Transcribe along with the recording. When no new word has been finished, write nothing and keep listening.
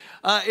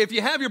if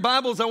you have your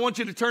Bibles, I want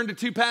you to turn to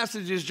two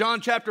passages,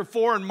 John chapter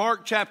 4 and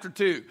Mark chapter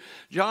 2.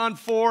 John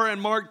 4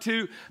 and Mark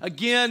 2.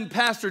 Again,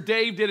 Pastor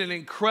Dave did an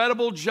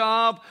incredible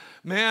job,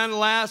 man,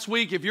 last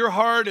week. If your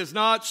heart is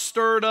not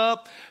stirred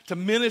up to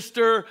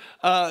minister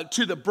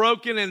to the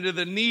broken and to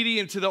the needy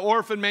and to the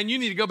orphan, man, you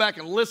need to go back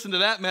and listen to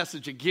that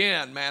message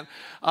again, man.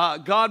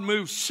 God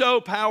moves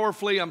so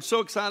powerfully. I'm so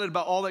excited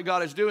about all that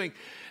God is doing.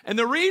 And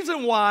the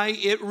reason why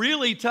it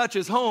really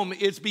touches home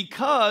is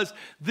because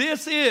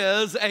this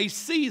is a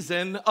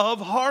season of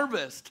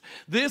harvest.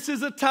 This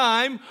is a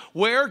time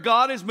where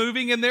God is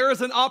moving and there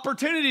is an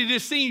opportunity to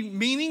see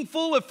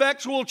meaningful,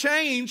 effectual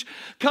change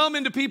come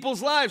into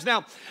people's lives.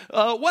 Now,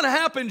 what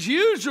happens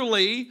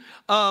usually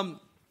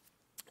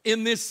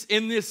in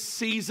this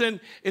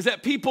season is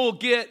that people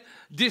get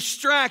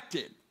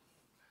distracted.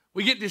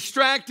 We get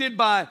distracted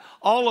by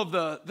all of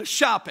the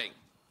shopping,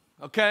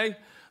 okay?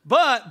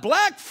 But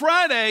Black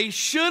Friday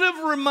should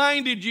have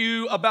reminded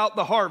you about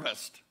the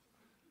harvest.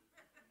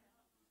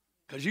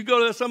 Because you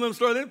go to some of them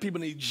stores, then people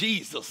need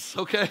Jesus,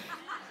 okay?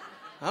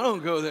 I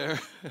don't go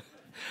there.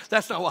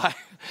 That's not why.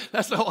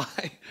 That's not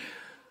why.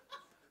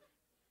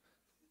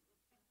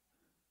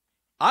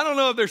 I don't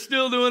know if they're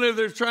still doing it, if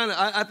they're trying to.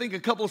 I think a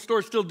couple of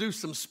stores still do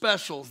some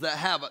specials that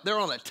have they're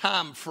on a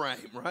time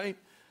frame, right?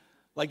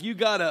 Like you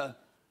gotta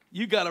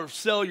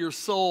sell your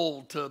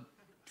soul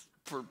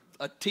for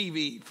a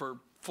TV for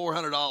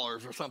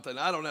 $400 or something.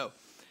 I don't know.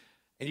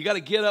 And you got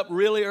to get up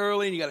really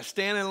early and you got to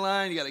stand in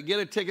line. You got to get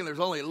a ticket. There's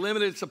only a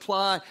limited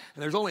supply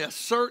and there's only a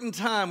certain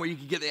time where you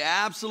can get the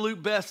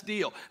absolute best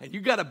deal. And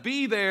you got to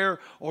be there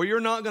or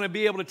you're not going to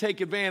be able to take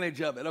advantage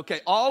of it.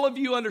 Okay, all of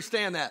you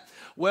understand that.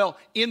 Well,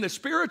 in the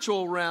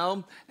spiritual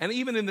realm and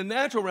even in the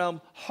natural realm,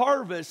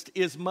 harvest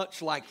is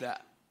much like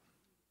that.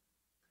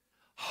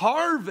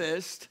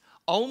 Harvest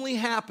only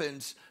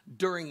happens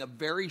during a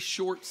very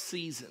short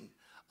season,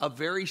 a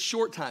very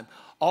short time.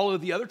 All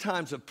of the other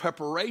times of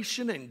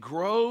preparation and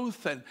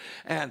growth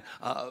and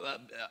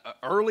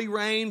early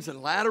rains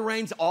and latter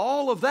rains,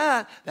 all of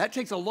that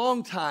takes a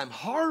long time.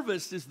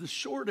 Harvest is the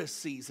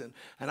shortest season.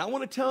 And I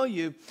want to tell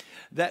you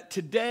that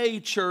today,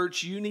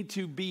 church, you need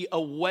to be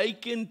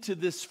awakened to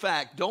this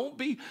fact. Don't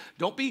be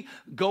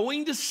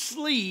going to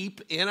sleep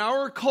in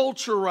our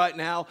culture right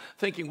now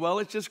thinking, well,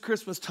 it's just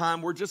Christmas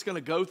time. We're just going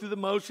to go through the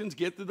motions,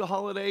 get through the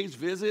holidays,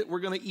 visit. We're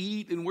going to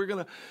eat and we're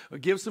going to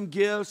give some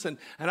gifts. And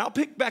I'll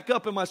pick back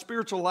up in my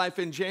spiritual life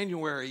in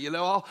January. You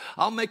know,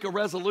 I'll make a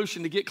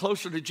resolution to get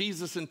closer to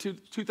Jesus in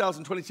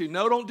 2022.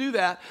 No, don't do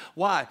that.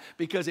 Why?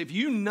 Because if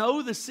you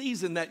know the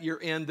season that you're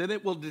in, then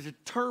it will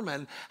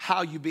determine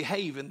how you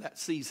behave in that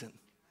season.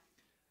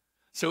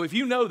 So if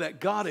you know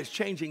that God is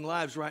changing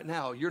lives right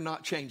now, you're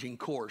not changing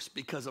course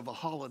because of a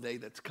holiday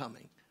that's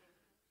coming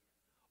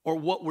or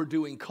what we're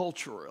doing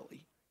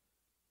culturally.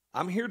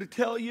 I'm here to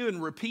tell you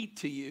and repeat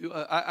to you.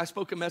 I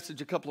spoke a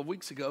message a couple of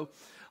weeks ago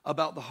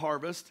about the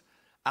harvest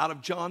out of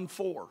John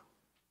 4.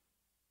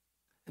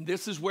 And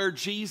this is where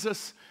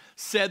Jesus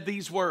said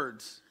these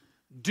words.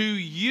 Do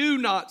you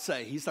not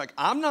say? He's like,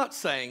 I'm not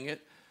saying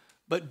it,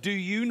 but do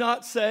you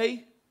not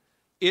say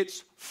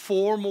it's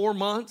 4 more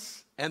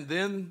months and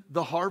then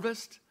the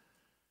harvest?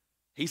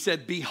 He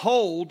said,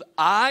 behold,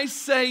 I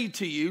say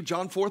to you,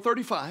 John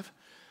 4:35,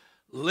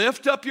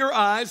 lift up your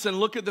eyes and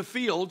look at the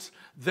fields.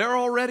 They're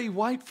already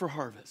white for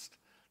harvest.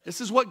 This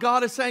is what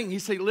God is saying.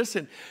 He's saying,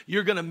 listen,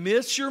 you're going to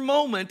miss your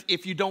moment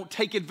if you don't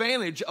take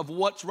advantage of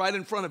what's right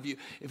in front of you.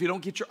 If you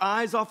don't get your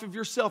eyes off of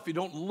yourself, you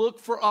don't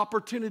look for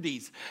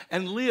opportunities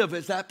and live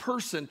as that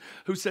person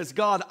who says,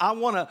 God, I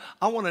want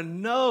to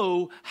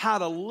know how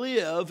to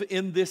live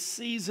in this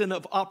season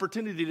of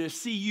opportunity to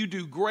see you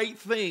do great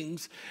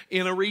things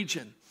in a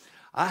region.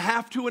 I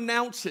have to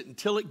announce it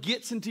until it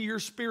gets into your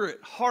spirit.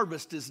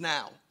 Harvest is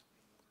now.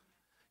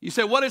 You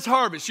say, what is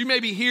harvest? You may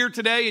be here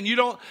today and you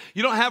don't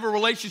have a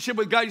relationship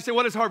with God. You say,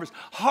 what is harvest?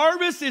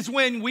 Harvest is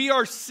when we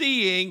are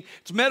seeing,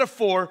 it's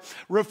metaphor,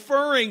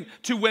 referring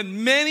to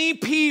when many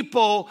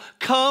people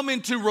come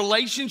into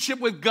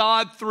relationship with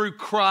God through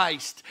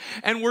Christ.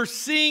 And we're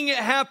seeing it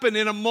happen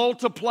in a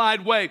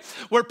multiplied way,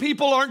 where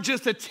people aren't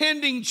just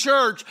attending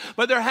church,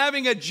 but they're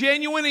having a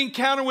genuine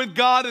encounter with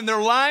God and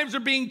their lives are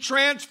being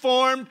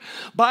transformed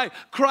by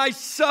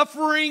Christ's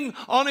suffering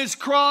on his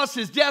cross,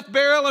 his death,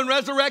 burial, and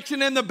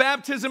resurrection, and the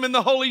baptism in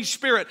the Holy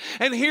Spirit.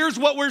 And here's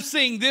what we're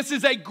seeing. This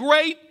is a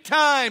great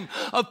time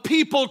of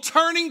people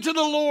turning to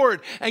the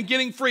Lord and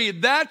getting free.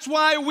 That's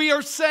why we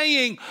are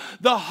saying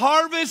the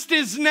harvest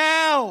is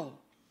now.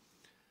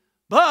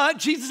 But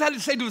Jesus had to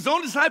say to his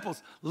own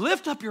disciples,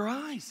 lift up your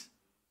eyes.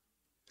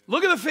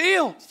 Look at the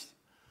fields.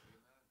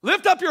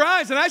 Lift up your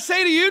eyes. And I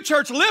say to you,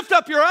 church, lift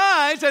up your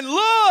eyes and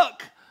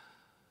look.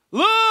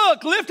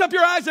 Look, lift up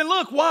your eyes and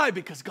look. Why?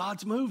 Because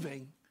God's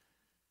moving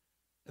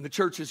and the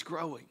church is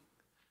growing.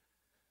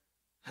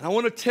 And I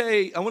want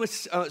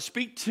to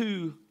speak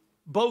to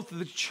both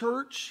the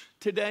church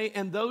today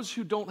and those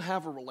who don't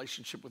have a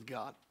relationship with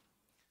God.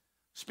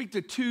 Speak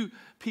to two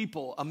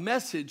people, a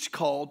message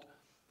called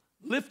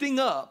lifting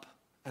up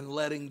and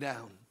letting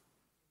down.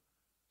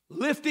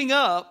 Lifting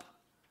up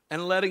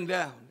and letting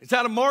down. It's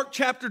out of Mark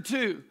chapter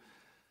 2.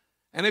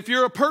 And if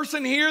you're a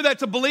person here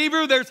that's a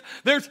believer,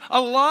 there's a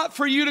lot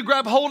for you to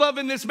grab hold of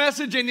in this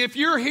message. And if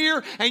you're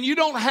here and you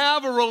don't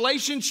have a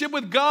relationship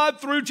with God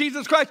through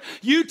Jesus Christ,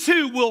 you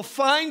too will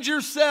find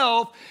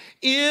yourself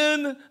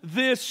in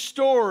this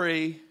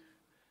story.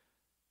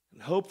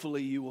 And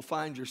hopefully you will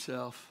find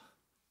yourself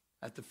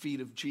at the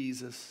feet of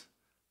Jesus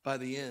by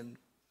the end.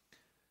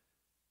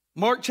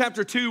 Mark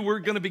chapter 2, we're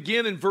going to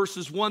begin in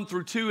verses 1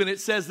 through 2, and it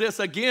says this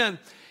again.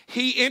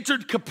 He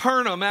entered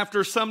Capernaum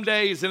after some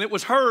days, and it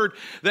was heard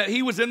that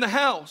he was in the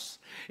house.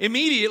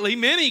 Immediately,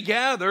 many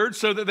gathered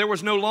so that there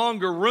was no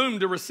longer room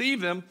to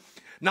receive them,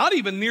 not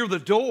even near the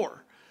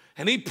door.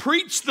 And he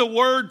preached the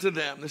word to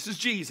them. This is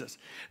Jesus.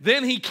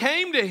 Then they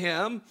came to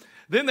him,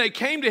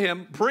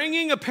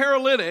 bringing a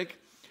paralytic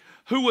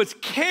who was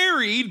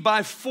carried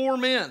by 4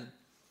 men.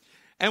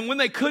 And when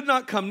they could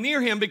not come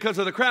near him because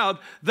of the crowd,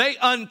 they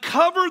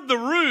uncovered the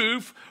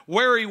roof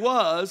where he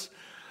was.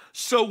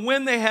 So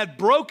when they had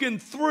broken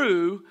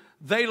through,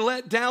 they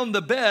let down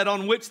the bed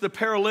on which the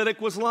paralytic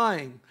was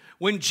lying.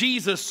 When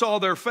Jesus saw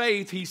their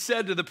faith, he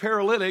said to the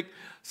paralytic,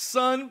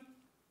 "Son,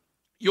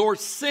 your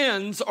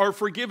sins are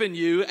forgiven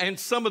you." And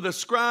some of the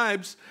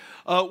scribes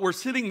were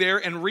sitting there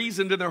and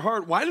reasoned in their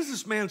heart, "Why does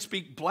this man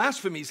speak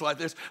blasphemies like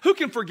this? Who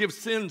can forgive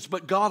sins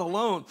but God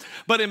alone?"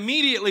 But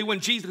immediately when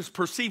Jesus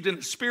perceived in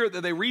his spirit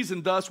that they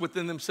reasoned thus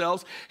within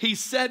themselves, he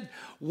said,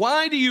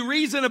 "Why do you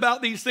reason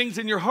about these things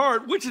in your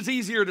heart? Which is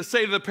easier to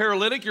say to the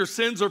paralytic, 'Your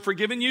sins are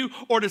forgiven you,'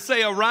 or to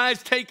say,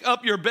 'Arise, take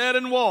up your bed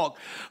and walk'?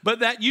 But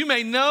that you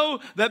may know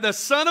that the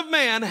Son of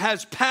Man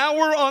has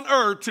power on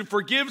earth to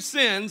forgive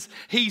sins,"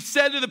 he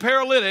said to the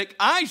paralytic,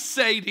 "I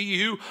say to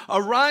you,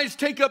 arise,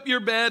 take up your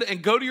bed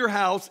and go to your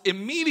house."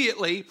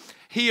 Immediately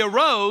he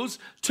arose,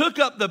 took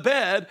up the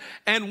bed,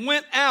 and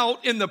went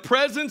out in the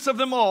presence of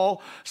them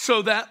all,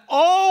 so that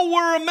all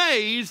were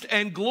amazed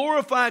and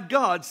glorified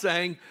God,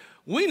 saying,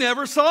 "We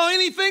never saw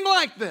anything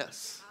like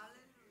this."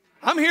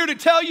 I'm here to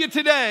tell you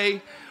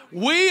today,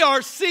 we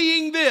are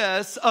seeing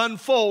this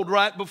unfold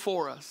right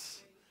before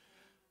us.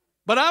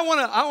 But I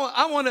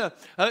want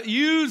to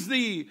use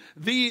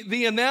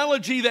the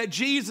analogy that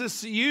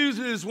Jesus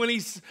uses when he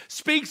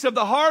speaks of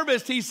the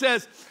harvest. He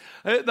says,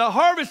 the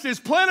harvest is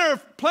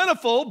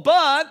plentiful,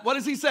 but, what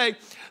does he say?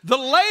 The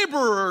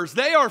laborers,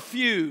 they are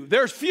few.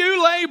 There's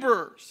few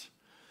laborers.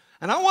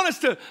 And I want us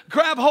to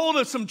grab hold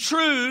of some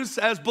truths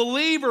as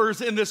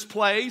believers in this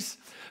place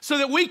so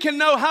that we can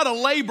know how to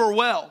labor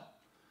well.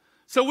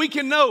 So we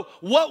can know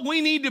what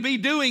we need to be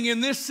doing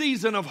in this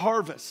season of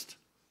harvest.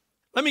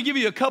 Let me give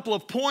you a couple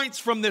of points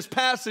from this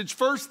passage.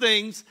 First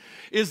things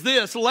is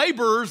this: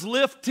 laborers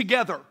lift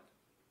together.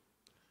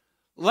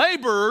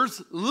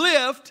 Laborers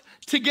lift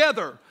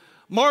together.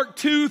 Mark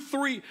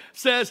 2:3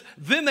 says,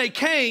 "Then they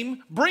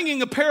came,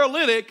 bringing a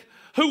paralytic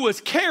who was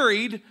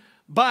carried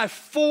by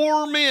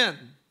 4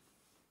 men."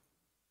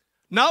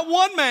 Not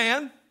 1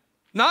 man,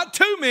 not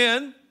 2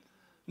 men,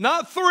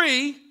 not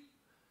 3,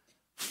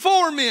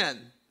 4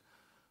 men.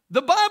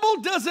 The Bible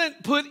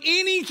doesn't put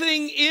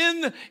anything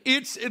in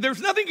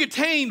there's nothing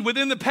contained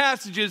within the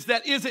passages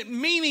that isn't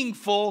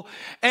meaningful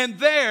and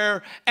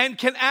there and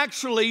can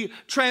actually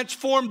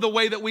transform the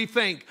way that we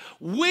think.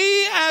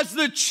 We as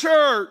the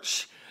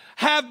church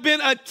have been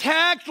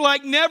attacked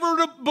like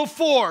never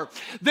before.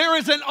 There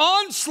is an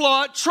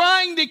onslaught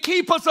trying to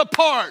keep us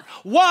apart.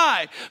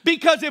 Why?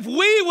 Because if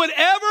we would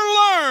ever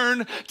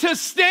learn to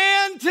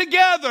stand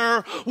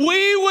together,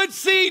 we would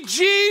see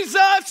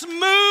Jesus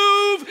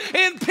move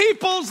in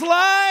people's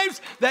lives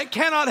that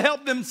cannot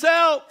help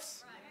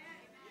themselves.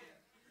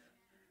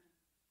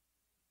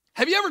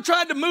 Have you ever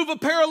tried to move a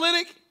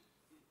paralytic?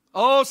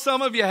 Oh,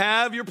 some of you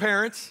have, your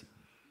parents.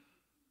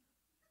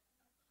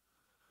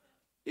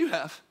 You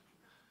have.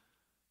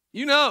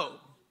 You know,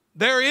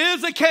 there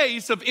is a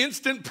case of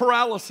instant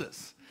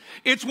paralysis.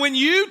 It's when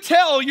you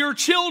tell your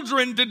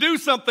children to do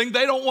something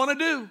they don't want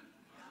to do.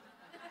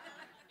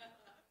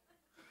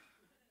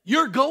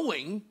 You're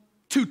going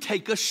to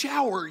take a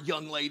shower,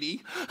 young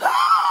lady.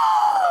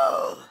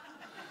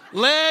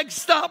 Legs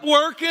stop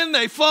working,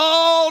 they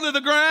fall to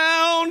the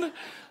ground.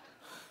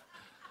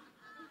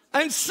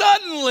 And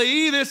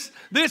suddenly, this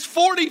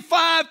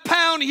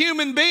 45-pound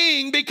human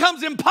being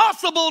becomes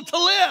impossible to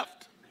lift.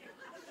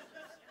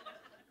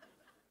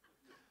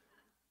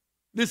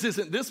 This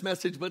isn't this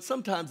message, but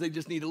sometimes they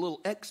just need a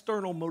little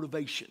external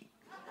motivation.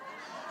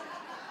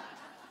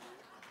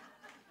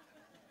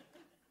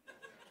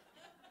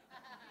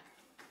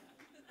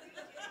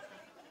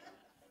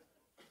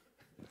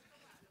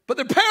 But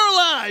they're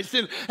paralyzed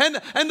and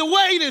the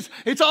weight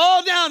it's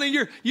all down,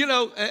 and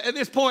at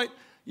this point,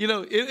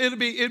 it'd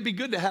be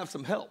good to have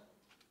some help.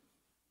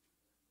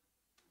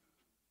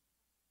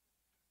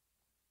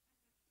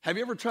 Have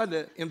you ever tried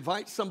to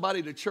invite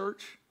somebody to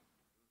church?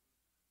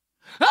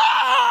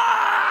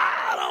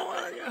 I don't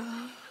want to go.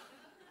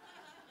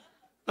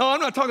 No, I'm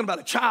not talking about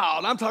a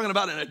child. I'm talking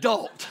about an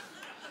adult.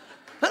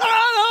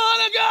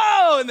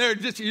 I don't want to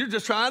go. And you're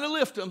just trying to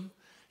lift them.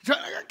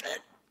 I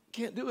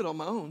can't do it on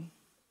my own.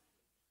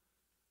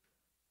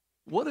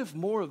 What if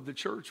more of the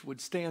church would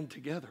stand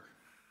together?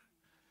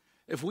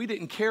 if we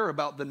didn't care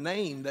about the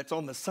name that's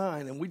on the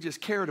sign and we just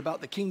cared about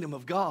the kingdom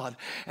of God,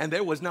 and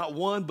there was not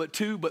one, but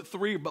two, but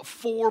three, but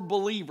four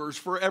believers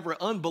for every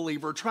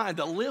unbeliever trying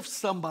to lift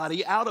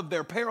somebody out of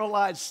their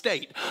paralyzed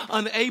state,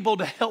 unable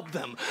to help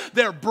them.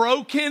 They're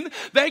broken.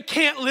 They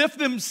can't lift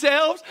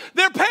themselves.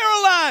 They're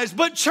paralyzed.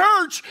 But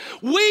church,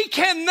 we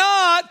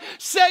cannot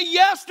say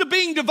yes to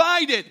being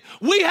divided.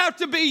 We have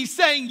to be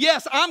saying,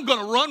 yes, I'm going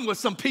to run with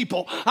some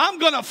people. I'm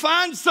going to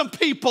find some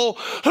people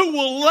who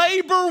will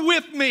labor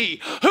with me,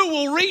 who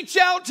will reach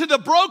out to the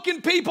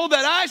broken people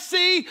that I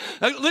see.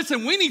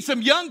 Listen, we need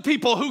some young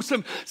people who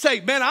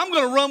say, man, I'm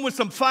going to run with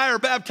some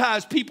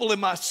fire-baptized people in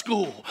my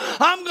school.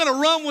 I'm going to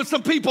run with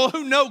some people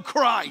who know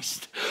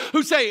Christ,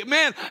 who say,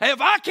 man, if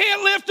I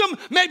can't lift them,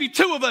 maybe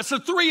two of us or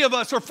three of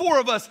us or four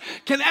of us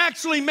can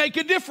actually make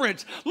a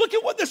difference. Look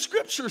at what the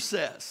scripture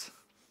says.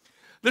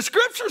 The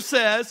scripture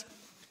says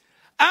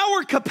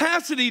our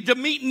capacity to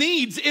meet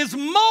needs is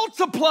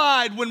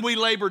multiplied when we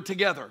labor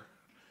together.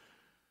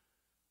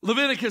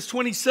 Leviticus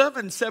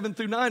 27,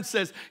 7-9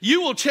 says,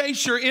 you will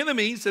chase your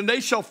enemies and they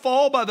shall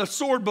fall by the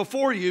sword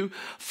before you.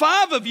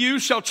 5 of you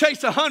shall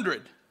chase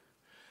 100,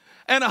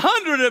 and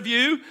 100 of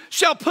you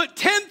shall put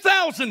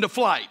 10,000 to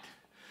flight.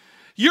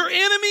 Your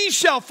enemies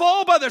shall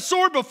fall by the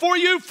sword before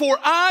you, for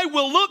I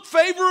will look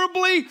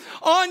favorably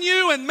on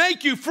you and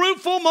make you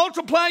fruitful,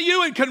 multiply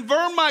you, and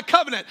confirm my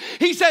covenant.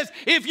 He says,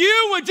 if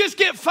you would just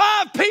get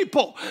 5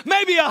 people,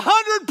 maybe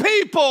 100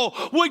 people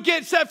would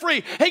get set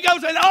free. He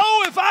goes, and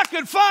if I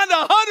could find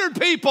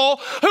 100 people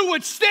who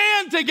would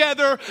stand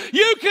together,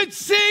 you could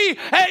see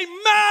a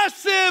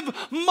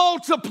massive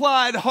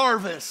multiplied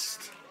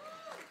harvest.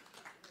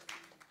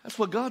 That's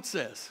what God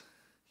says.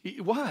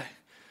 Why?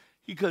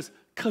 Because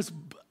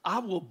I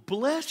will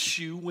bless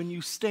you when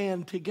you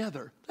stand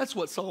together. That's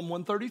what Psalm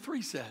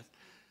 133 says.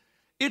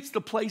 It's the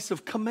place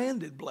of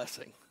commanded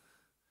blessing.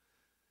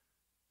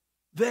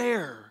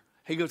 There,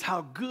 he goes,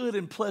 how good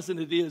and pleasant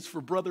it is for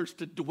brothers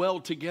to dwell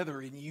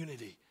together in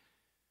unity.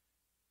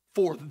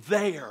 For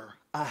there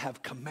I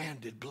have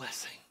commanded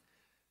blessing.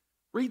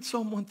 Read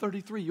Psalm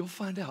 133. You'll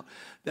find out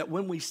that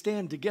when we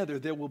stand together,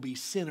 there will be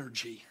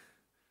synergy.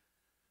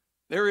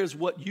 There is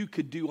what you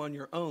could do on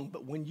your own,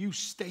 but when you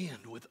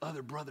stand with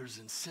other brothers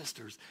and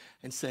sisters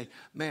and say,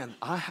 man,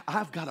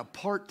 I've got a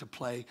part to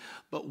play,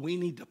 but we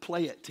need to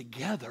play it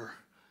together,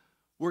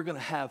 we're going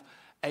to have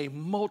a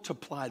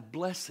multiplied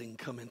blessing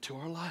come into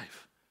our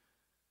life.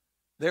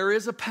 There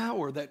is a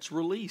power that's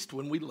released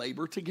when we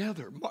labor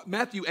together.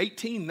 Matthew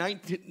 18,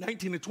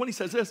 19 and 20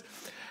 says this,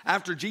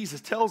 after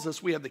Jesus tells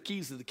us we have the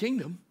keys to the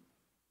kingdom,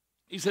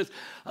 he says,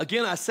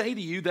 again, I say to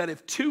you that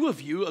if 2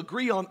 of you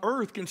agree on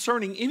earth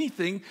concerning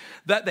anything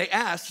that they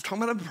ask,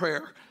 talking about in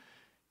prayer,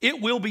 it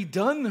will be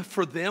done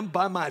for them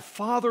by my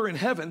Father in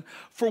heaven.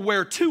 For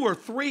where 2 or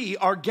 3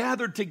 are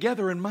gathered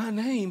together in my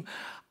name,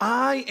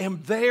 I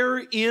am there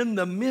in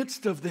the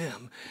midst of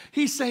them.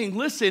 He's saying,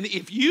 listen,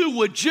 if you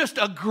would just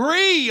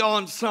agree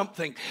on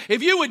something,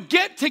 if you would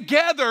get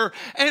together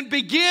and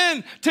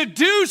begin to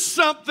do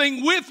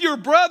something with your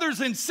brothers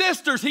and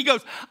sisters, he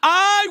goes,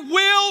 I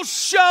will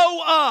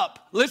show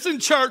up. Listen,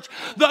 church,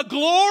 the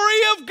glory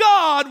of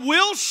God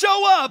will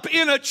show up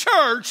in a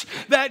church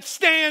that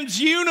stands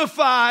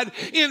unified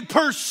in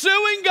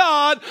pursuing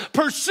God,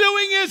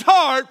 pursuing his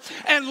heart,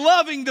 and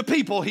loving the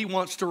people he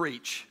wants to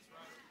reach.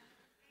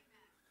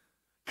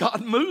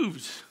 God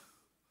moves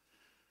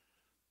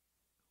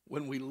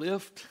when we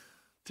lift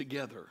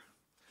together.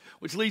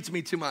 Which leads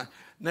me to my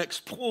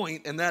next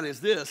point, and that is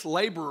this.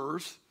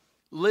 Laborers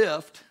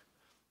lift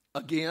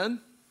again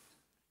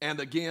and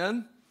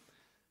again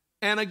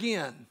and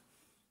again.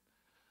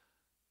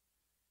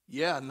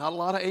 Yeah, not a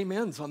lot of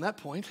amens on that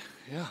point.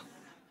 Yeah.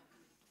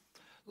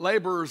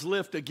 Laborers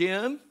lift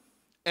again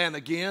and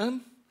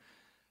again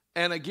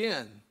and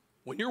again.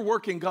 When you're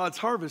working God's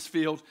harvest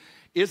field,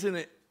 isn't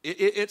it?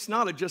 It's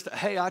not just a,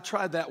 hey, I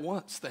tried that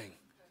once thing.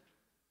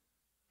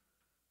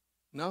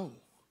 No.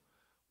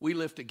 We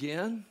lift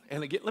again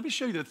and again. Let me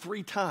show you the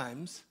 3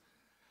 times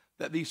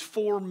that these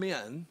 4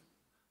 men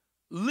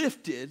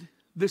lifted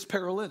this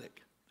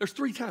paralytic. There's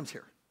 3 times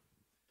here.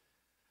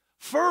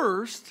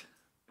 First,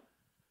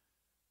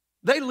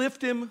 they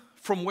lift him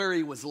from where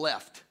he was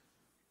left.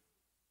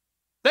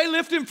 They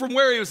lift him from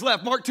where he was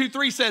left. Mark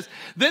 2:3 says,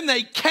 then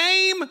they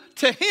came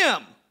to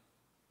him.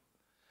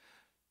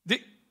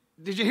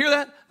 Did you hear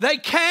that? They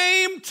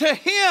came to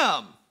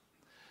him,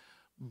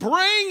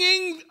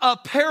 bringing a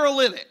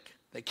paralytic.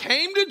 They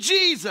came to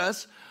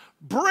Jesus,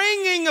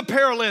 bringing a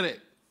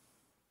paralytic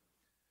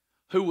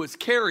who was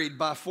carried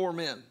by 4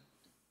 men.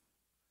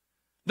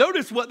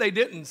 Notice what they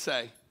didn't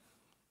say.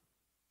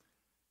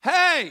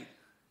 Hey,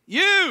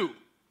 you,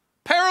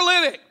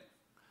 paralytic,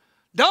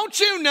 don't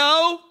you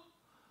know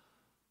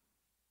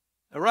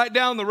that right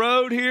down the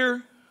road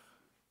here,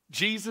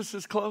 Jesus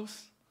is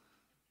close?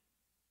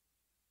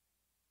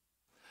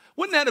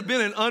 Wouldn't that have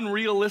been an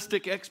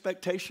unrealistic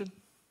expectation?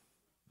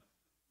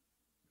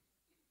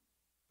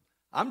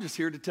 I'm just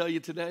here to tell you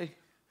today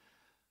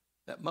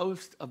that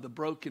most of the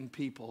broken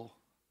people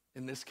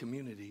in this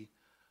community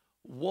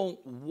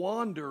won't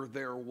wander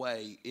their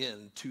way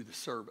into the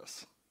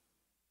service.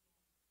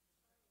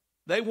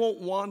 They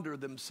won't wander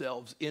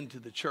themselves into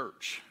the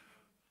church.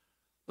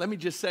 Let me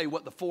just say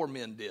what the 4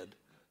 men did.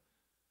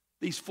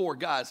 These 4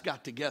 guys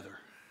got together,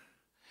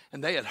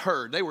 and they had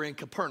heard. They were in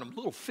Capernaum, a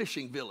little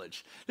fishing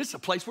village. This is a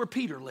place where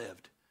Peter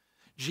lived.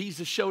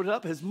 Jesus showed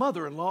up. His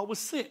mother-in-law was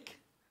sick.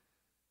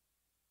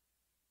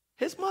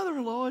 His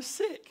mother-in-law is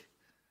sick.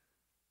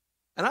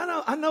 And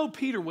I know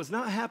Peter was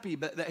not happy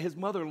that his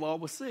mother-in-law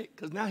was sick,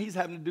 because now he's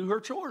having to do her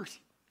chores.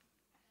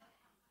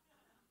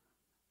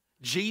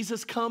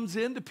 Jesus comes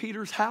into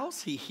Peter's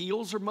house. He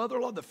heals her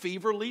mother-in-law. The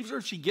fever leaves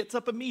her. She gets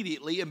up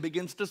immediately and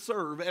begins to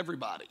serve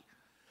everybody.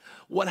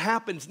 What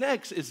happens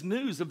next is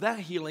news of that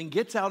healing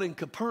gets out in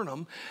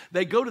Capernaum.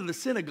 They go to the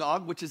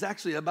synagogue, which is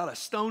actually about a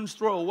stone's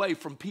throw away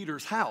from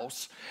Peter's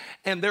house.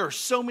 And there are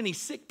so many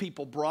sick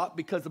people brought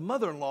because the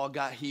mother-in-law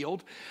got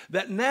healed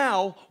that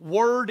now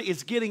word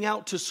is getting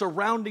out to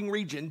surrounding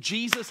region.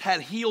 Jesus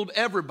had healed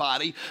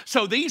everybody.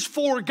 So these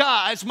 4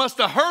 guys must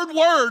have heard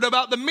word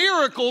about the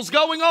miracles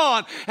going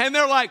on. And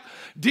they're like,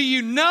 do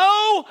you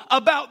know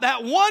about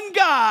that one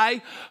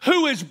guy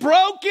who is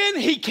broken?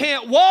 He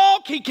can't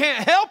walk. He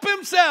can't help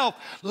himself.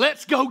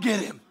 Let's go get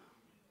him.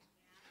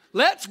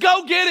 Let's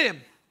go get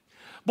him.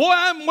 Boy,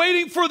 I'm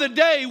waiting for the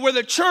day where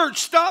the church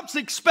stops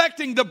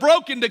expecting the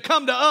broken to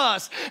come to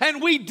us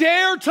and we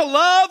dare to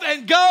love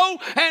and go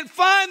and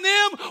find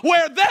them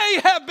where they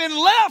have been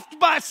left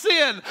by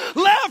sin,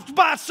 left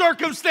by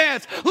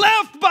circumstance,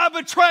 left by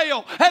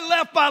betrayal, and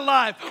left by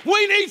life.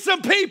 We need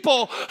some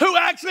people who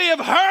actually have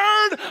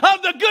heard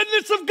of the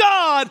goodness of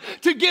God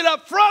to get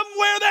up from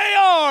where they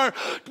are,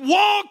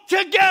 walk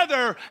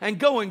together, and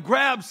go and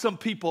grab some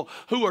people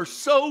who are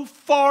so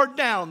far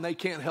down they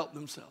can't help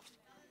themselves.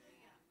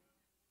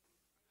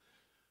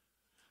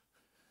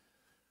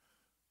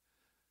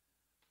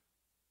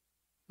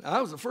 Now,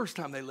 that was the first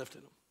time they lifted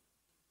him.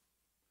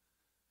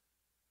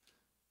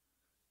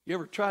 You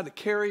ever tried to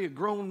carry a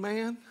grown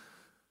man?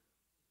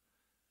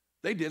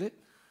 They did it.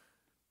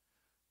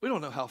 We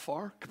don't know how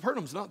far.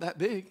 Capernaum's not that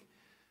big.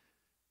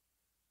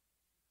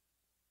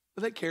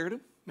 But they carried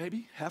him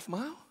maybe half a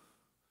mile,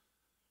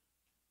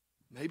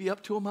 maybe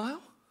up to a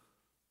mile.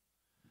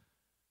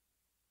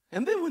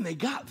 And then when they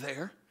got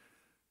there,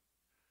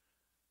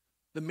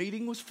 the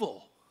meeting was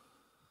full.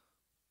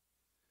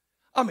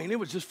 I mean, it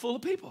was just full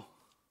of people.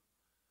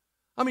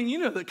 I mean, you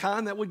know the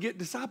kind that would get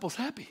disciples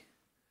happy.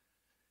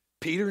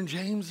 Peter and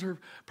James are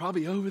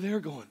probably over there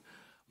going,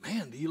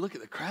 man, do you look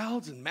at the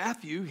crowds? And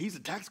Matthew, he's a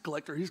tax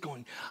collector. He's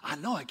going, I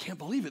know, I can't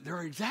believe it. There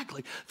are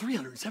exactly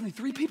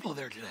 373 people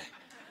there today.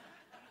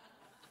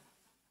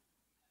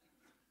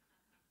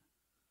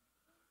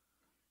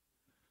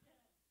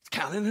 It's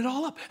counting it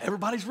all up.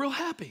 Everybody's real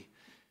happy.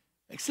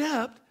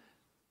 Except,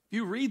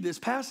 you read this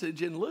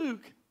passage in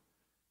Luke,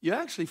 you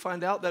actually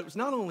find out that it was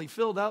not only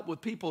filled up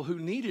with people who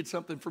needed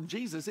something from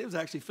Jesus, it was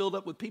actually filled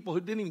up with people who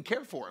didn't even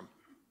care for him.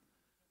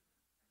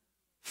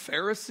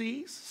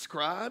 Pharisees,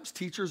 scribes,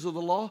 teachers of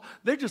the law,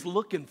 they're just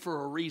looking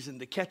for a reason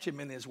to catch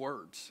him in his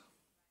words.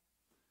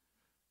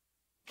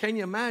 Can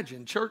you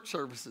imagine church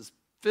services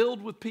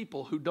filled with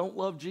people who don't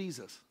love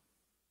Jesus?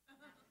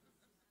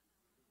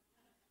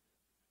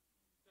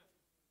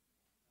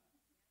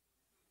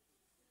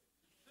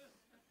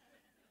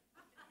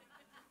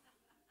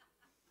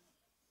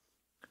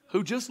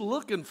 Who just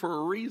looking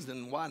for a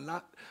reason why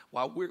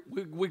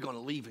we're going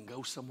to leave and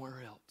go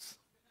somewhere else.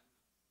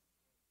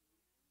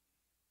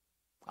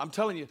 I'm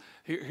telling you,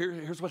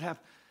 here's what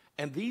happened.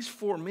 And these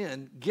 4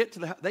 men get to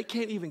the house. They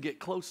can't even get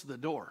close to the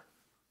door.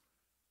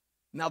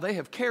 Now they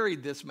have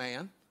carried this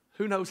man,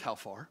 who knows how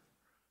far.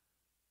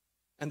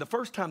 And the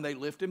first time they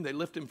lift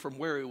him from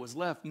where he was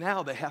left.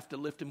 Now they have to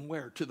lift him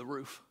where? To the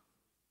roof.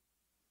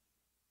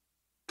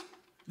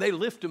 They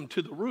lift him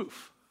to the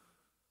roof.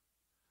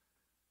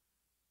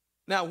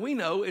 Now, we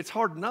know it's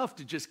hard enough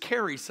to just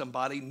carry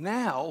somebody.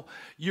 Now,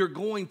 you're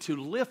going to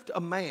lift a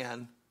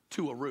man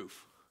to a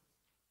roof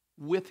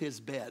with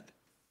his bed.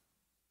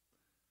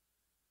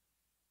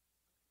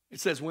 It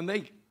says, when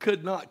they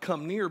could not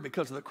come near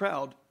because of the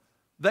crowd,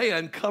 they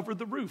uncovered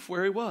the roof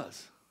where he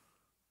was.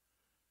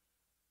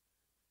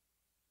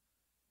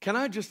 Can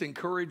I just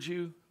encourage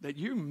you that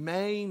you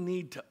may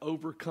need to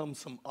overcome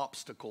some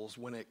obstacles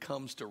when it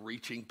comes to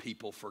reaching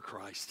people for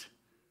Christ?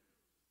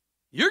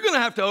 You're going to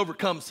have to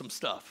overcome some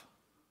stuff.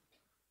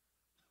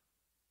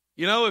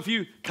 You know, if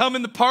you come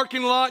in the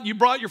parking lot, you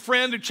brought your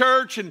friend to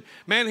church, and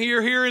man,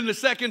 you're here in the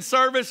second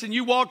service, and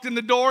you walked in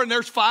the door, and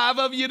there's 5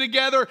 of you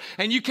together,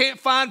 and you can't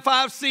find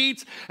 5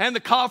 seats, and the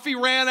coffee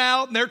ran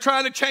out, and they're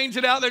trying to change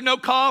it out. There's no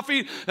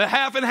coffee. The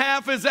half and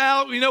half is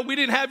out. You know, we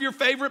didn't have your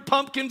favorite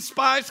pumpkin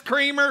spice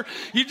creamer.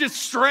 You just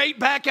straight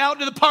back out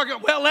to the parking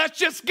lot. Well, let's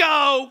just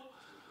go.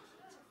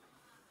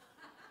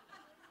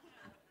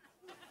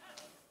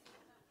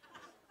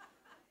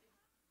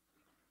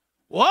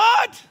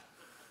 What?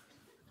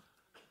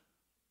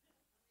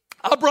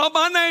 I brought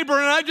my neighbor,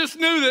 and I just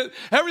knew that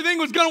everything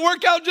was going to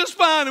work out just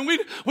fine, and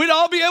we'd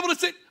all be able to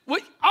sit.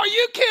 Wait, are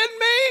you kidding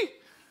me?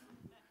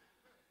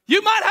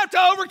 You might have to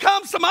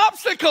overcome some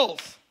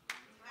obstacles.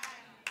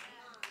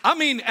 I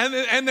mean,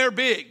 and they're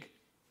big.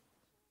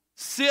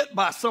 Sit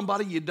by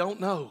somebody you don't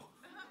know.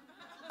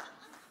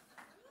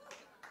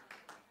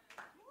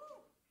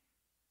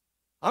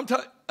 I'm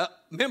telling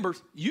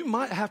members, you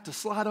might have to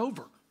slide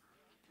over.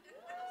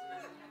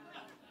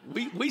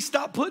 We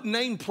stopped putting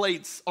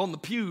nameplates on the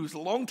pews a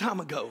long time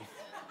ago.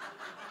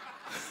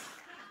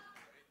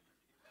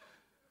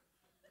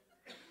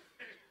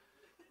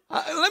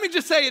 Let me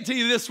just say it to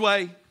you this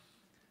way.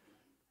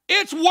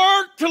 It's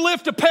work to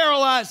lift a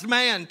paralyzed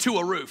man to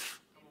a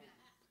roof.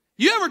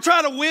 You ever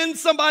try to win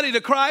somebody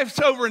to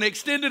Christ over an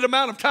extended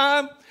amount of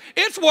time?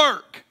 It's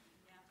work.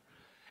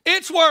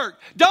 It's work.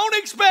 Don't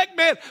expect,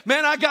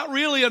 man, I got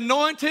really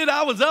anointed.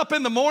 I was up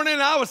in the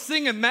morning. I was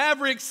singing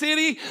Maverick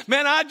City.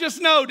 Man, I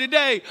just know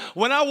today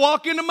when I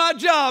walk into my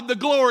job, the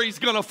glory's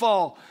going to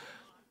fall.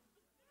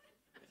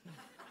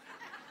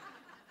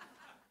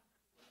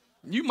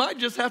 You might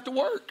just have to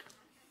work.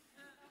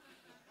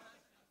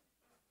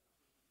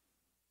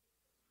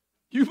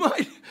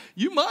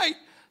 You might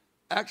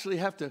actually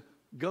have to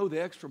go the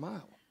extra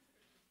mile.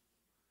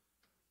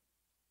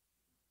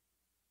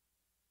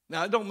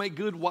 Now, it don't make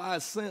good,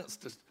 wise sense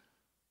to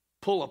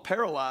pull a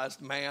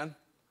paralyzed man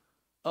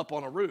up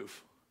on a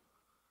roof.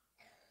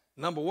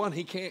 Number one,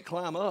 he can't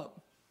climb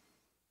up.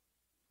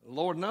 The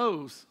Lord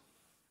knows.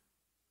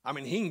 I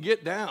mean, he can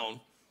get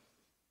down.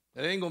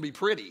 It ain't going to be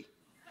pretty.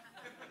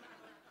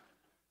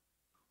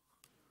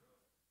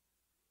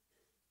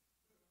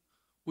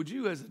 Would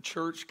you as a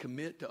church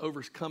commit to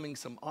overcoming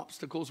some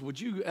obstacles? Would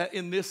you,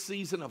 in this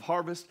season of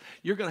harvest,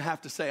 you're going to have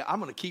to say, I'm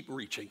going to keep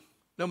reaching.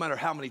 No matter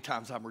how many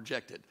times I'm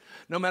rejected.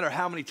 No matter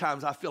how many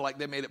times I feel like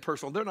they made it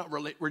personal. They're not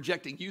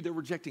rejecting you, they're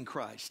rejecting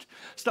Christ.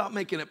 Stop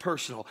making it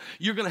personal.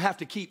 You're going to have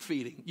to keep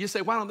feeding. You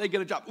say, why don't they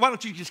get a job? Why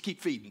don't you just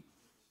keep feeding?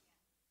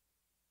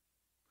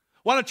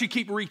 Why don't you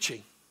keep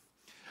reaching?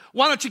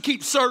 Why don't you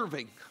keep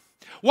serving?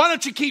 Why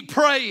don't you keep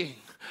praying?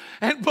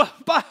 And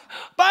by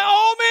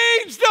all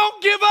means,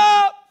 don't give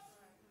up.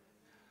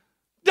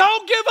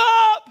 Don't give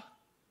up.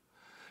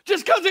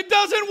 Just because it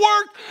doesn't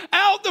work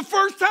out the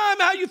first time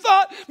how you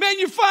thought, man,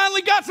 you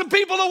finally got some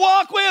people to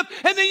walk with,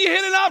 and then you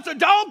hit an obstacle.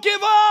 Don't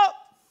give up.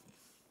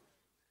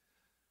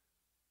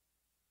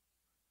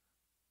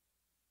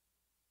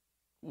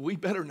 We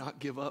better not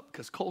give up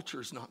because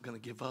culture's not going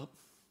to give up.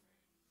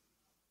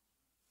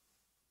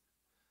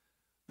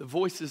 The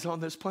voices on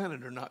this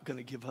planet are not going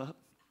to give up.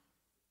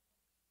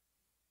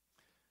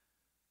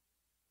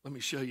 Let me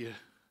show you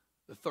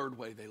the third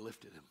way they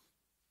lifted him.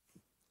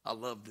 I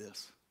love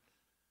this.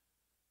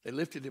 They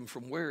lifted him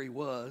from where he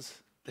was.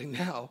 They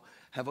now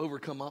have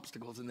overcome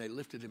obstacles and they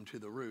lifted him to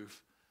the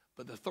roof.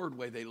 But the third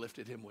way they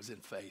lifted him was in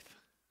faith.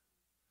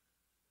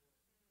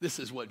 This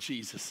is what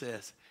Jesus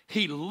says.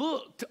 He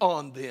looked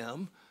on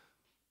them.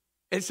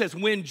 It says,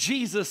 when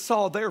Jesus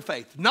saw their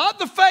faith, not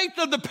the faith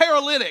of the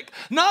paralytic,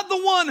 not the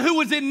one who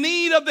was in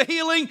need of the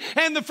healing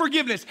and the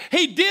forgiveness.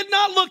 He did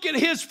not look at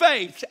his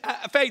faith.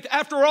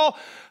 After all,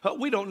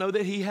 we don't know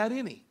that he had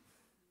any.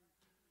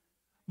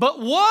 But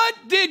what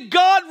did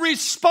God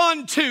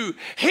respond to?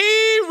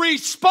 He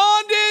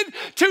responded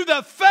to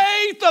the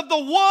faith of the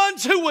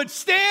ones who would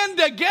stand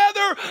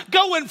together,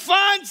 go and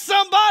find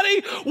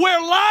somebody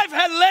where life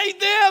had laid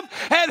them,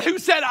 and who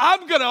said,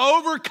 I'm going to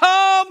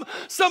overcome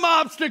some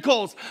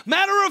obstacles.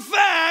 Matter of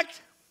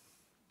fact,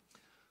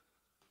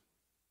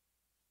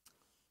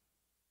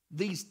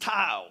 these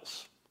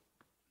tiles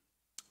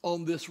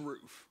on this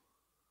roof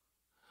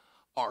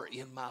are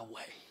in my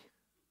way.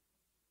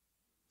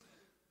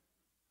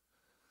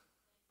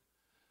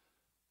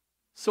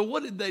 So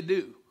what did they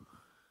do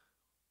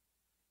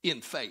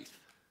in faith?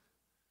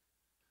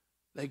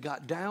 They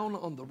got down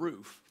on the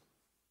roof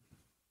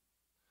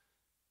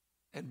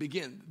and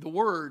began. The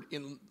word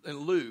in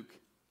Luke,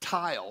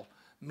 tile,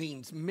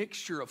 means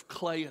mixture of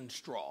clay and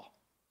straw.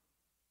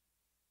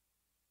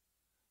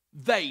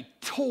 They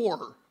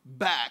tore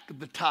back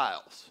the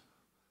tiles.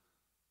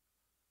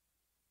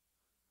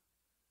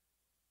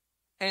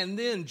 And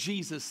then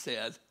Jesus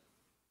said,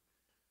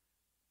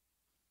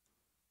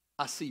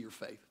 I see your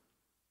faith.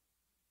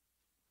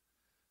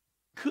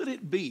 Could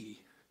it be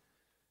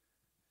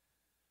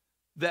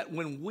that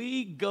when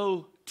we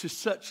go to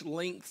such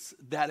lengths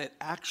that it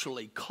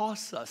actually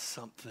costs us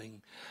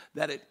something,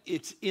 that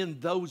it's in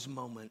those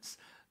moments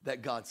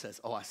that God says,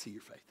 oh, I see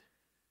your faith.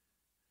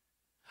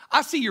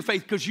 I see your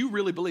faith because you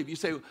really believe. You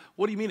say,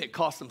 what do you mean it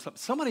cost them something?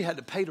 Somebody had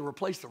to pay to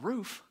replace the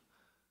roof.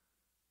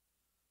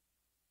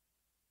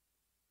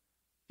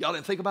 Y'all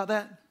didn't think about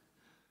that?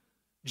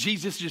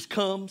 Jesus just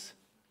comes,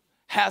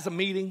 has a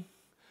meeting,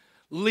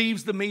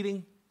 leaves the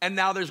meeting, and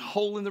now there's a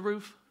hole in the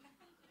roof.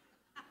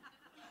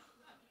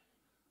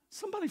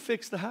 Somebody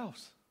fixed the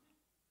house.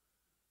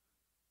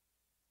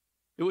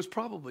 It was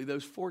probably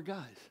those 4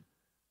 guys.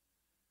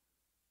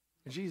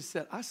 And Jesus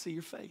said, I see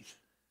your faith.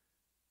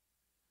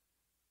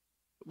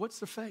 What's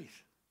their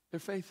faith? Their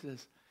faith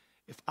is,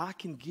 if I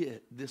can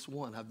get this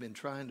one I've been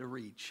trying to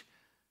reach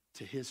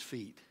to his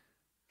feet,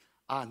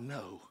 I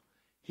know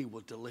he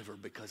will deliver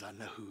because I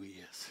know who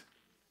he is.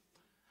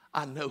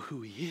 I know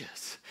who he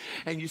is.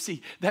 And you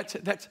see,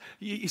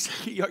 you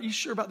say, are you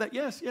sure about that?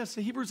 Yes.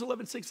 Hebrews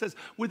 11:6 says,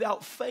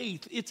 without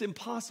faith, it's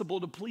impossible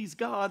to please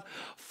God.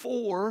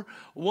 For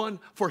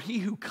he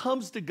who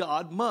comes to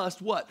God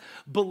must what?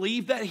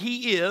 Believe that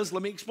he is.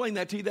 Let me explain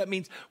that to you. That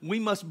means we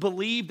must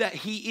believe that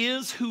he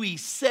is who he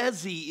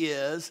says he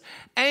is,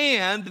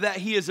 and that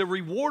he is a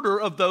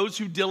rewarder of those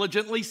who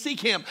diligently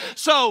seek him.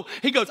 So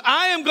he goes,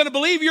 I am going to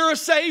believe you're a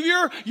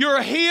savior, you're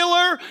a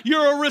healer,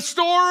 you're a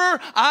restorer.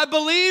 I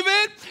believe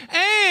it.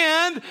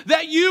 And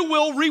that you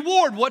will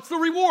reward. What's the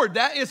reward?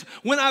 That is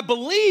when I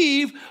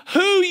believe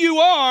who you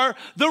are,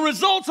 the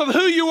results of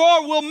who you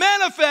are will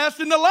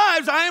manifest in the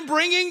lives I am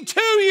bringing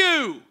to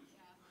you.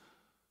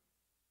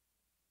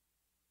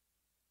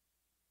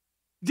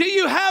 Do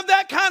you have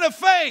that kind of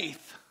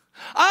faith?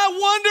 I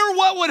wonder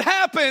what would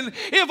happen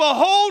if a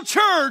whole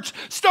church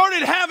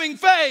started having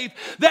faith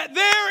that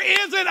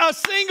there isn't a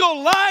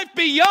single life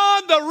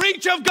beyond the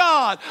reach of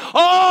God.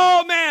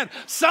 Oh man,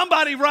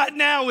 somebody right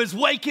now is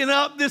waking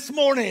up this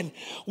morning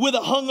with a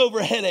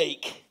hungover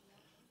headache.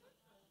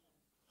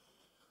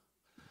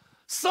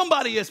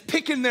 Somebody is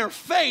picking their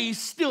face,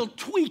 still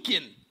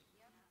tweaking.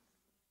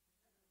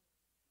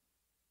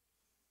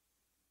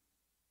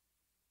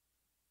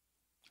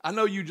 I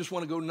know you just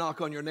want to go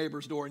knock on your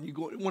neighbor's door and you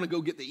want to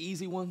go get the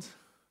easy ones.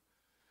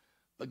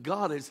 But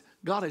God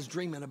is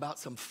dreaming about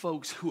some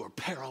folks who are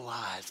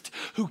paralyzed,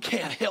 who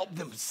can't help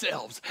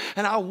themselves.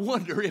 And I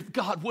wonder if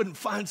God wouldn't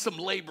find some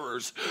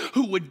laborers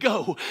who would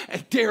go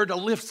and dare to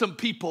lift some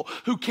people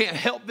who can't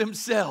help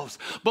themselves,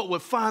 but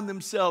would find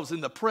themselves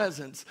in the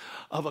presence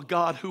of a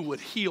God who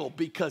would heal,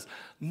 because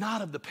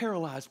not of the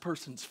paralyzed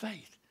person's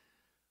faith,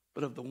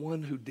 but of the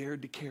one who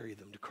dared to carry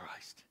them to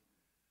Christ.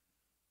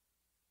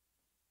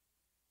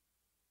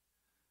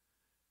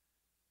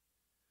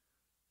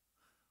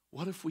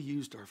 What if we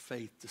used our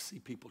faith to see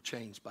people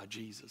changed by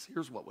Jesus?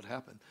 Here's what would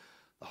happen.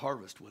 The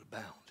harvest would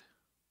abound.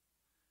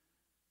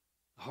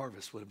 The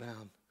harvest would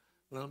abound.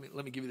 Let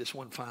me give you this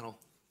one final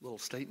little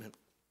statement.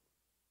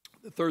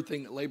 The third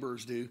thing that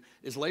laborers do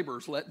is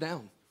laborers let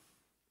down.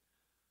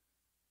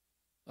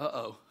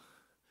 Uh-oh.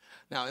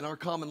 Now, in our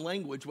common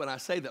language, when I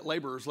say that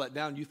laborers let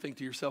down, you think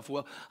to yourself,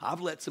 well,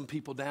 I've let some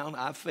people down.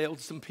 I've failed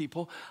some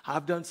people.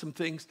 I've done some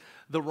things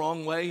the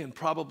wrong way and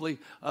probably,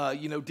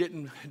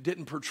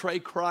 didn't portray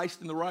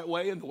Christ in the right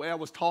way, and the way I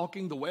was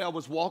talking, the way I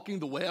was walking,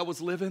 the way I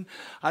was living.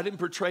 I didn't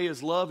portray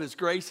his love, his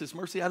grace, his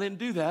mercy. I didn't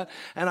do that,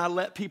 and I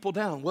let people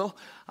down. Well,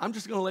 I'm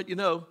just going to let you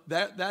know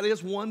that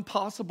is one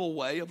possible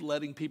way of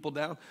letting people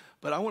down,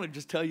 but I want to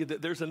just tell you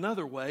that there's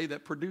another way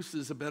that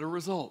produces a better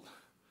result.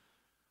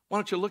 Why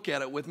don't you look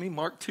at it with me?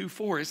 Mark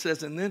 2:4, it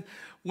says, and then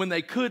when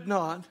they could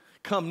not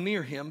come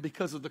near him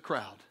because of the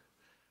crowd,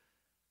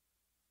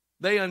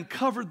 they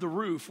uncovered the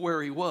roof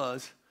where he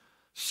was.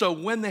 So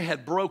when they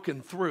had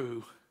broken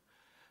through,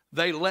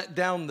 they let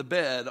down the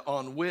bed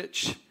on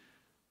which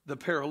the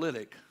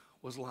paralytic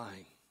was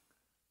lying.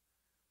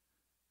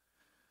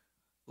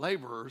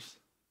 Laborers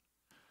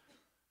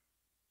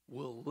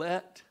will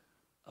let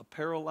a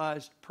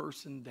paralyzed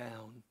person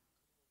down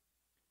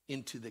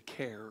into the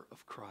care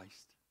of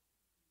Christ.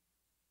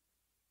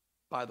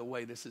 By the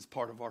way, this is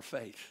part of our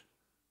faith.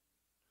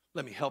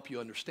 Let me help you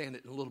understand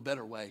it in a little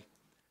better way.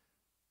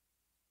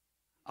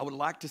 I would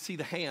like to see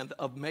the hand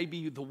of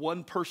maybe the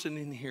one person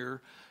in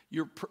here.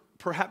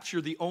 Perhaps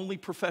you're the only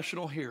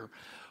professional here.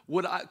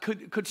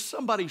 Could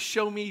somebody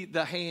show me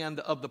the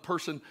hand of the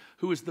person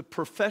who is the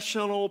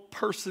professional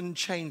person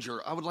changer?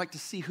 I would like to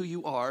see who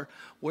you are.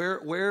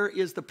 Where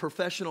is the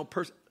professional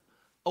person?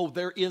 Oh,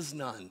 there is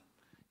none.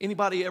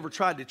 Anybody ever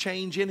tried to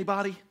change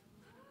anybody?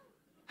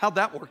 How'd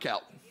that work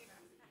out?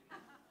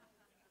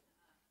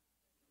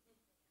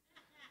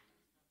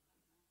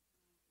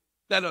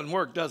 That doesn't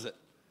work, does it?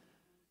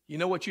 You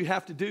know what you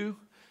have to do?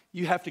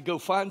 You have to go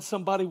find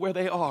somebody where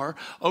they are,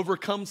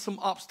 overcome some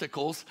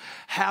obstacles,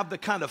 have the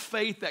kind of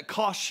faith that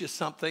costs you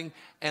something,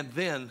 and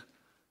then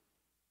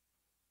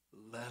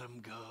let them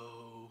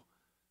go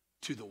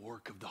to the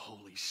work of the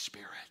Holy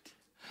Spirit.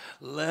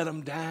 Let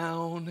them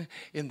down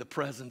in the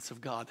presence of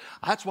God.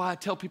 That's why I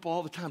tell people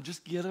all the time,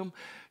 just get them,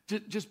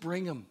 just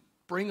bring them.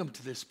 Bring them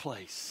to this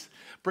place.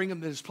 Bring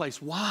them to this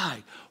place.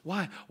 Why?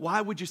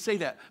 Why would you say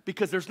that?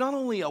 Because there's not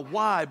only a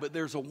why, but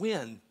there's a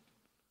when.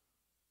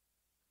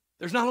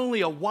 There's not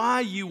only a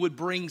why you would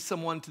bring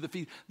someone to the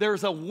feet.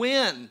 There's a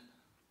when.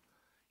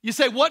 You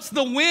say, what's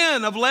the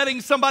when of letting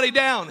somebody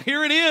down?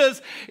 Here it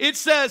is. It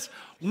says,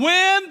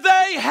 when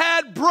they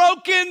had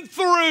broken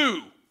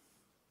through.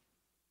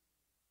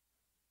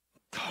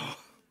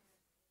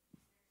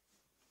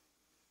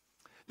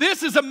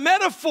 This is a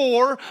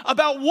metaphor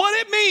about what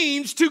it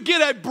means to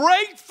get a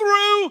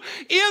breakthrough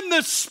in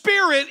the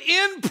Spirit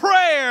in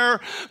prayer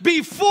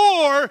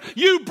before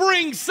you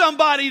bring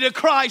somebody to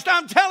Christ.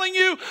 I'm telling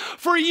you,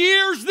 for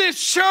years this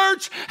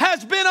church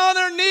has been on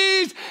their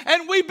knees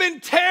and we've been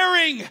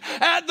tearing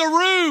at the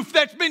roof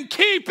that's been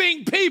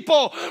keeping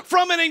people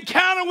from an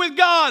encounter with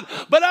God.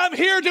 But I'm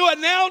here to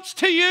announce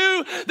to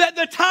you that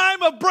the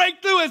time of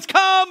breakthrough has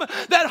come,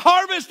 that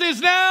harvest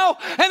is now,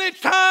 and it's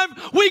time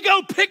we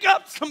go pick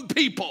up some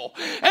people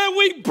and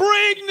we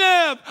bring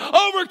them,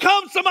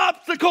 overcome some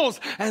obstacles,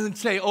 and then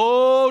say,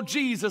 oh,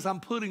 Jesus, I'm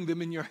putting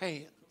them in your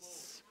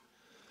hands.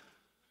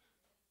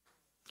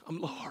 I'm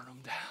lowering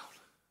them down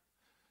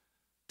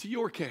to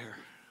your care.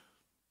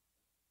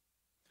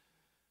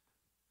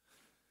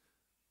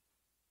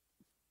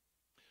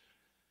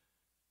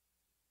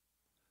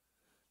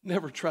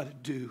 Never try to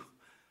do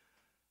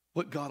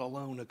what God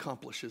alone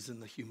accomplishes in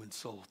the human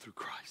soul through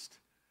Christ.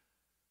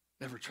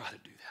 Never try to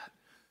do that.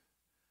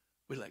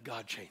 We let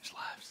God change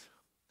lives.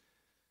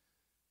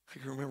 I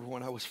can remember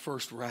when I was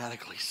first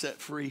radically set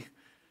free,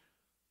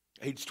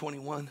 age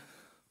 21.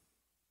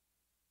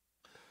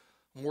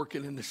 I'm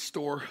working in this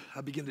store.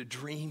 I began to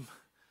dream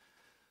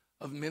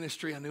of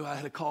ministry. I knew I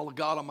had a call of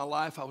God on my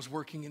life. I was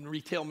working in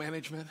retail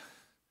management,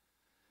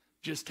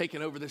 just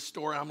taking over this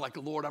store. I'm like,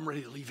 Lord, I'm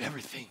ready to leave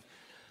everything.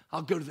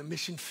 I'll go to the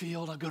mission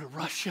field. I'll go to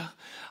Russia.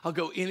 I'll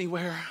go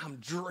anywhere. I'm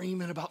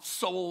dreaming about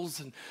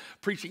souls and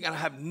preaching, and I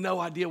have no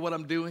idea what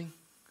I'm doing.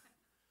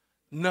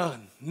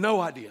 None.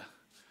 No idea.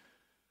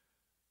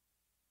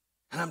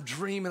 And I'm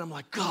dreaming. I'm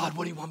like, God,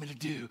 what do you want me to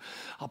do?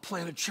 I'll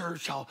plant a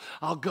church.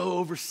 I'll go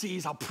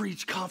overseas. I'll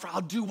preach conference.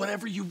 I'll do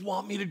whatever you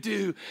want me to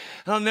do.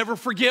 And I'll never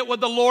forget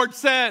what the Lord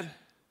said.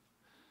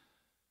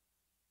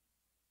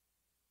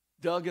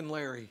 Doug and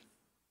Larry.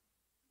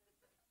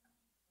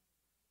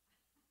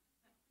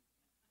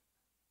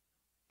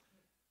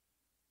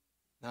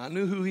 Now, I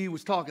knew who he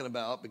was talking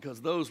about because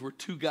those were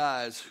two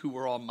guys who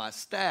were on my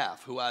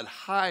staff who I'd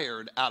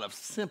hired out of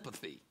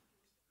sympathy.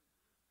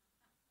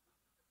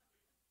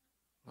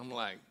 I'm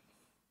like,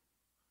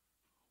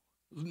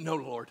 no,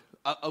 Lord.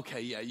 Okay,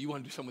 yeah, you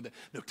want to do something with that?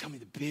 No, tell me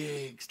the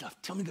big stuff.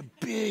 Tell me the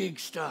big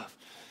stuff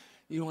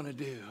you want to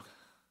do.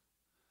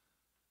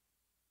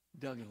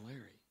 Doug and Larry.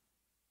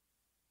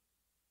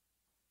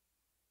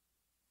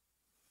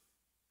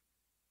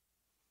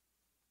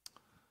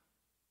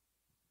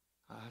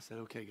 I said,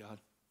 okay, God.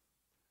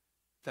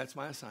 That's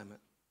my assignment.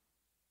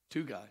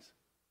 Two guys.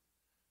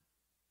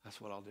 That's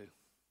what I'll do.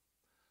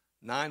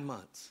 9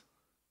 months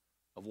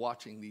of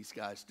watching these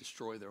guys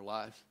destroy their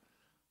lives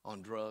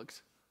on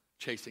drugs,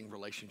 chasing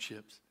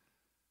relationships,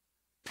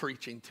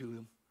 preaching to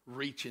them,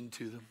 reaching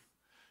to them,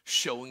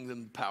 showing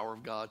them the power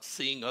of God,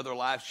 seeing other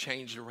lives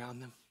changed around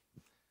them.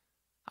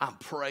 I'm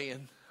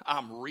praying.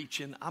 I'm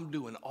reaching. I'm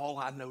doing all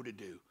I know to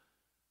do.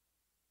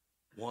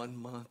 1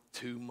 month,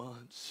 2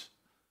 months.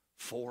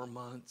 4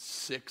 months,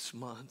 6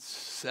 months,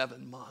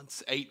 7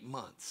 months, 8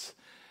 months.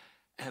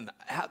 And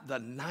at the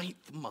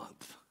 9th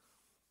month,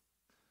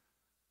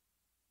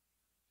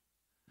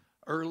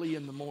 early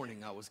in the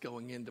morning, I was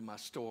going into my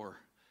store,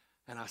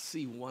 and I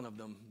see one of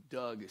them,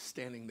 Doug, is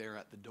standing there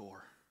at the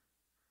door.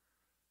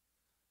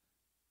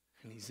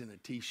 And he's in a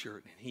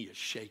t-shirt, and he is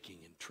shaking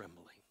and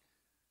trembling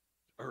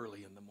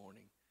early in the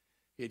morning.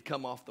 He had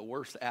come off the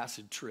worst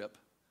acid trip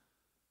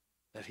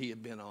that he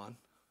had been on.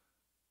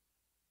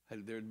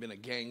 There had been a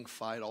gang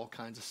fight, all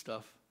kinds of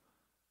stuff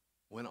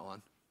went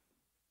on.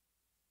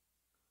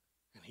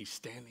 And he's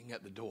standing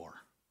at the door.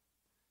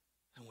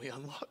 And we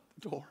unlocked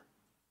the door.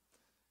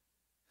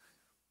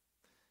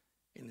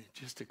 And in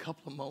just a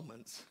couple of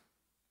moments,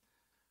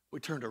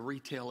 we turned a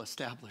retail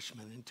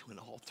establishment into an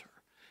altar.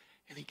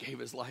 And he gave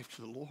his life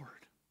to the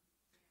Lord.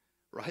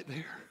 Right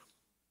there.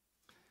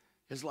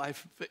 His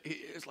life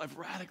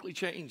radically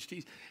changed.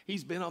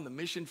 He's been on the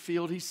mission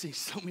field. He's seen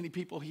so many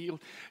people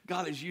healed.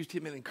 God has used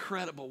him in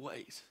incredible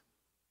ways.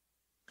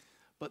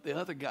 But the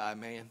other guy,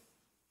 man,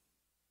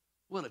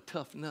 what a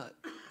tough nut.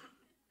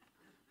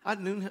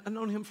 I'd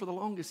known him for the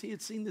longest. He had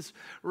seen this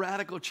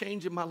radical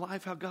change in my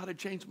life, how God had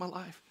changed my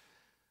life.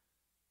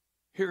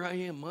 Here I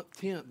am, month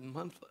 10,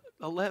 month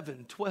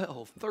 11,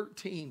 12,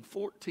 13,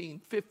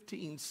 14,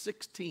 15,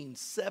 16,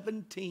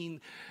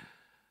 17,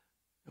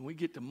 and we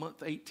get to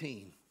month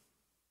 18.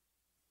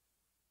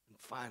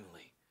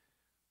 Finally,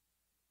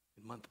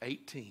 in month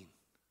 18,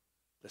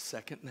 the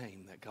second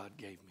name that God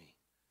gave me,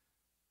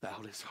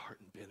 bowed his heart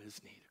and bent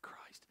his knee to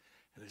Christ,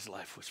 and his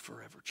life was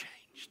forever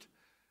changed.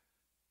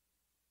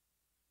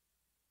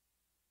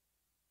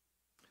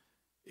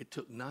 It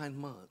took 9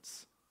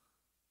 months,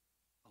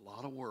 a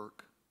lot of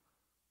work,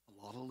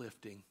 a lot of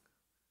lifting,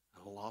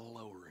 and a lot of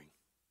lowering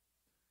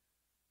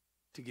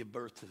to give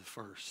birth to the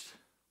first.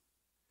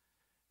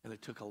 And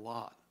it took a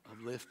lot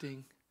of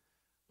lifting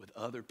with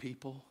other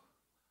people,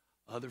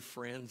 other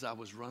friends I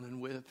was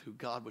running with who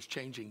God was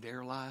changing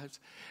their lives,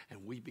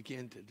 and we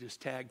began to just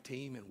tag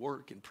team and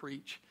work and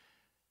preach.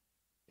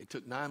 It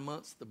took 9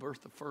 months to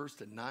birth the first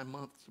and 9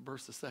 months to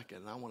birth the second.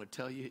 And I want to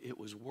tell you, it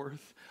was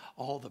worth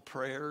all the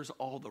prayers,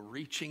 all the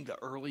reaching,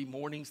 the early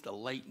mornings, the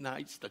late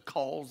nights, the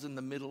calls in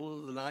the middle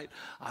of the night.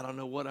 I don't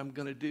know what I'm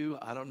going to do.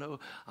 I don't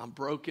know. I'm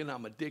broken.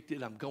 I'm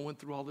addicted. I'm going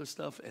through all this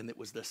stuff. And it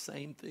was the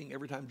same thing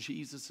every time.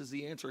 Jesus is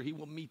the answer. He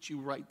will meet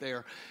you right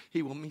there.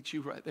 He will meet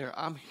you right there.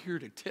 I'm here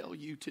to tell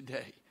you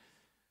today,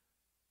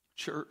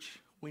 church,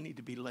 we need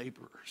to be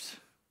laborers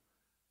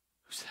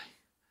who say,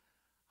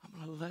 I'm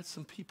going to let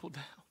some people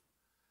down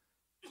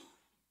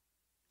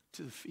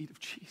to the feet of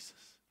Jesus.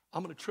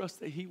 I'm going to trust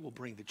that he will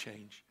bring the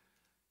change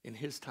in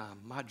His time.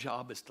 My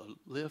job is to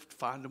lift,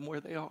 find them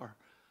where they are,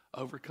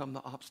 overcome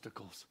the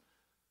obstacles,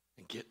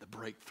 and get the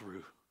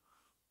breakthrough.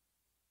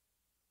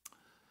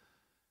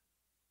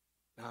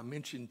 Now, I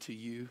mentioned to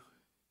you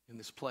in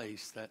this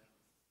place that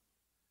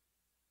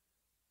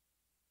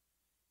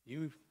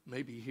you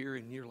may be here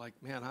and you're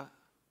like, man,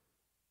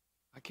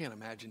 I can't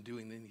imagine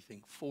doing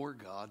anything for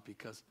God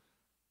because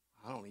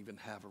I don't even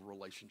have a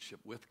relationship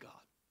with God.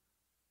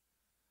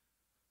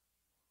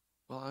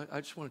 Well, I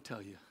just want to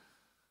tell you,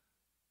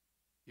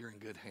 you're in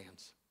good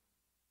hands.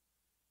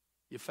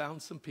 You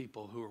found some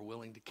people who are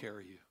willing to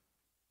carry you.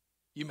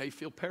 You may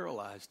feel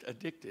paralyzed,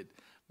 addicted.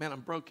 Man,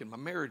 I'm broken. My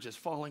marriage is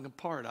falling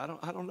apart. I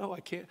don't know. I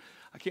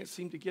can't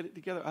seem to get it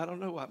together. I don't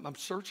know. I'm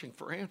searching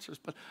for answers,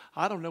 but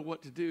I don't know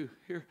what to do.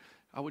 Here,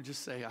 I would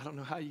just say, I don't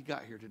know how you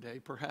got here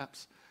today.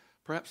 Perhaps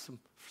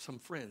some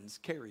friends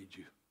carried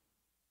you.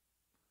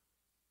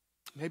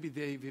 Maybe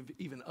they've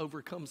even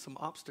overcome some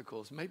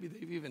obstacles. Maybe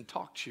they've even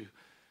talked to you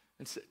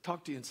and said,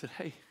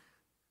 hey,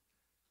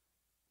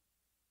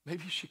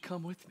 maybe you should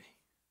come with me.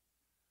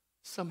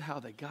 Somehow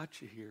they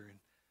got you here, and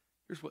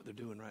here's what they're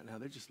doing right now.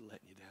 They're just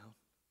letting you down.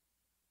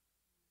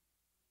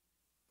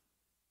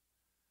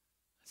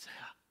 I say,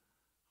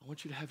 I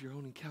want you to have your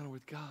own encounter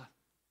with God.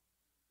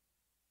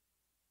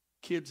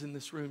 Kids in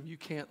this room, you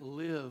can't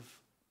live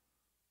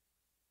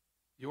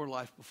your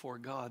life before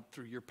God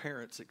through your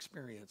parents'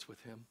 experience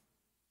with Him.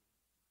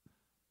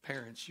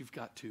 Parents, you've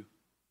got to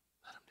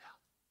let Him down.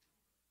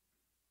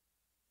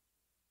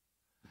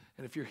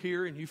 And if you're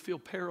here and you feel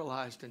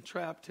paralyzed and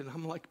trapped, and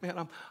I'm like,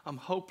 man, I'm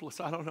hopeless.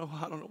 I don't know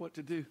what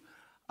to do.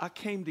 I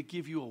came to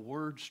give you a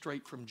word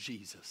straight from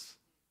Jesus.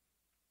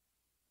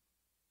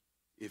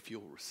 If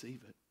you'll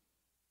receive it,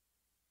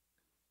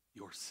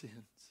 your sins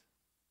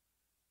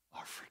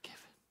are forgiven.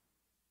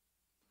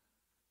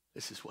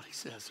 This is what He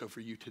says over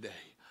you today.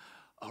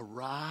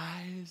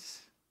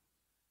 Arise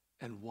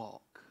and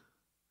walk.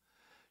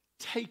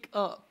 Take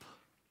up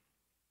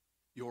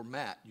your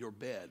mat, your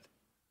bed,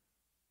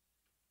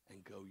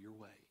 and go your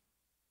way.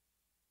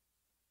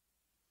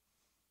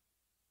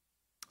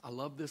 I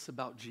love this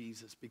about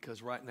Jesus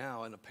because right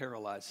now in a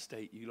paralyzed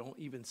state, you don't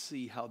even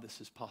see how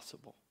this is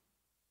possible.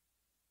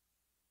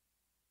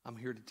 I'm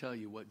here to tell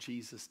you what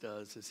Jesus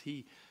does is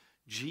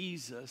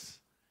Jesus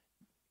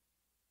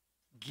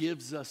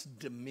gives us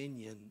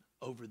dominion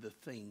over the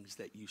things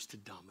that used to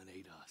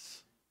dominate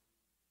us.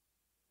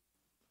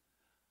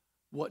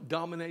 What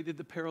dominated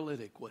the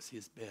paralytic was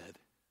his bed.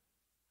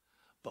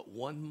 But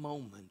one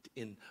moment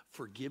in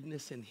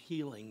forgiveness and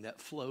healing that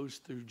flows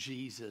through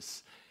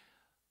Jesus,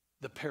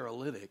 the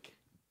paralytic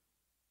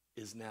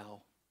is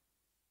now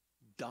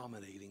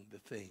dominating the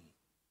thing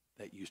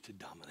that used to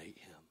dominate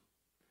him.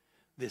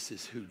 This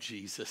is who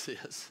Jesus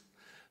is.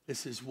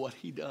 This is what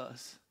He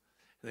does.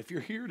 And if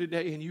you're here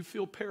today and you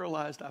feel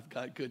paralyzed, I've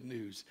got good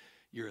news.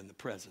 You're in the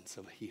presence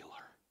of a healer.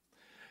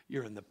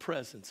 You're in the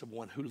presence of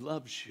one who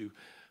loves you,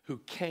 who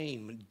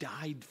came,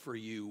 died for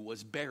you,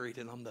 was buried,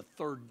 and on the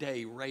third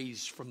day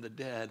raised from the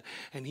dead.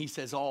 And He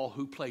says, all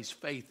who place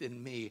faith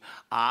in me,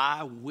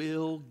 I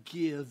will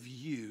give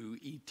you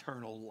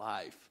eternal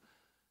life.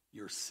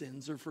 Your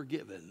sins are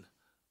forgiven.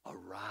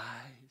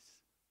 Arise